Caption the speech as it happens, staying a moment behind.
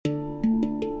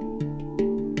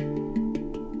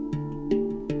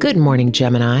Good morning,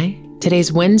 Gemini.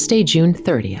 Today's Wednesday, June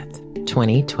 30th,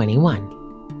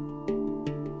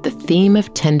 2021. The theme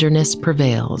of tenderness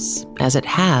prevails, as it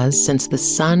has since the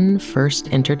sun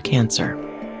first entered Cancer.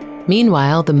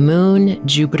 Meanwhile, the moon,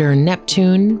 Jupiter, and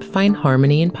Neptune find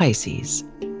harmony in Pisces.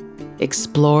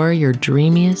 Explore your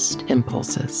dreamiest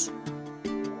impulses.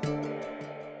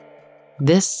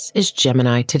 This is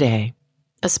Gemini Today,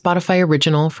 a Spotify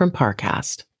original from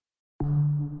Parcast.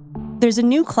 There's a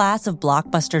new class of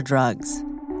blockbuster drugs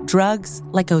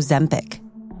like Ozempic.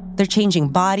 They're changing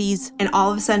bodies. And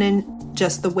all of a sudden,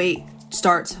 just the weight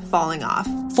starts falling off.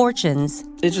 Fortunes.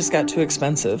 It just got too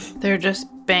expensive. They're just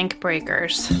bank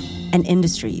breakers. And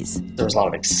industries. There was a lot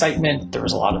of excitement. There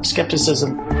was a lot of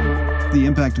skepticism. The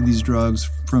impact of these drugs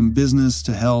from business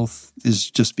to health is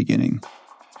just beginning.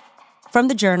 From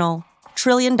the Journal, $1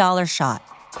 Trillion Shot.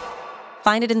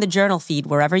 Find it in the Journal feed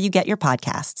wherever you get your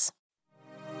podcasts.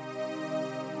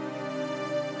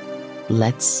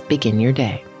 Let's begin your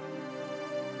day.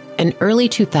 An early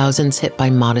 2000s hit by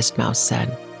Modest Mouse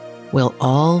said, "We'll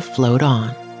all float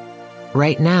on.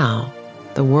 Right now,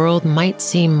 the world might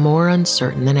seem more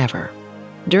uncertain than ever.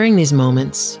 During these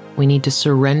moments, we need to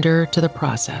surrender to the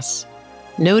process.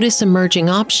 Notice emerging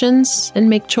options and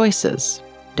make choices.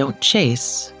 Don't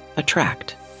chase,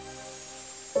 attract."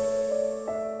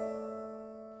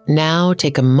 Now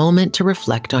take a moment to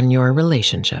reflect on your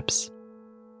relationships.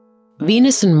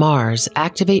 Venus and Mars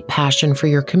activate passion for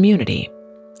your community,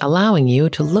 allowing you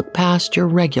to look past your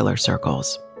regular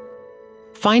circles.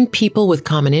 Find people with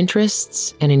common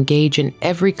interests and engage in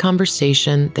every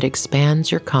conversation that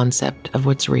expands your concept of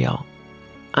what's real.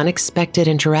 Unexpected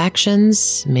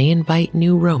interactions may invite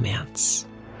new romance.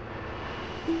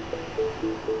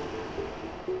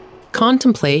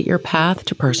 Contemplate your path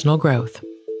to personal growth.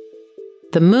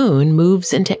 The moon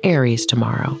moves into Aries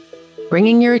tomorrow,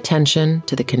 bringing your attention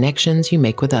to the connections you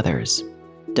make with others.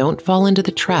 Don't fall into the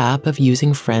trap of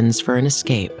using friends for an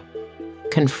escape.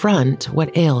 Confront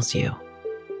what ails you.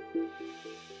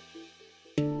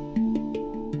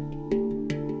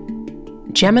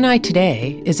 Gemini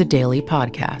Today is a daily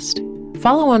podcast.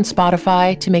 Follow on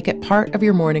Spotify to make it part of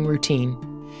your morning routine.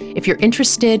 If you're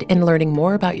interested in learning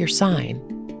more about your sign,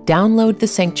 download the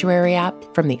Sanctuary app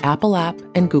from the Apple app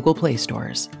and Google Play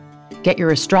stores. Get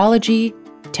your astrology,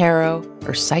 tarot,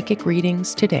 or psychic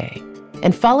readings today.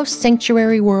 And follow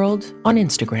Sanctuary World on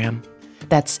Instagram.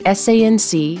 That's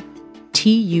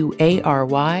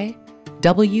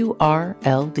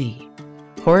SANCTUARYWRLD.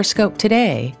 Horoscope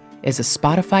Today is a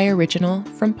Spotify original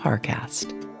from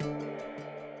Parcast.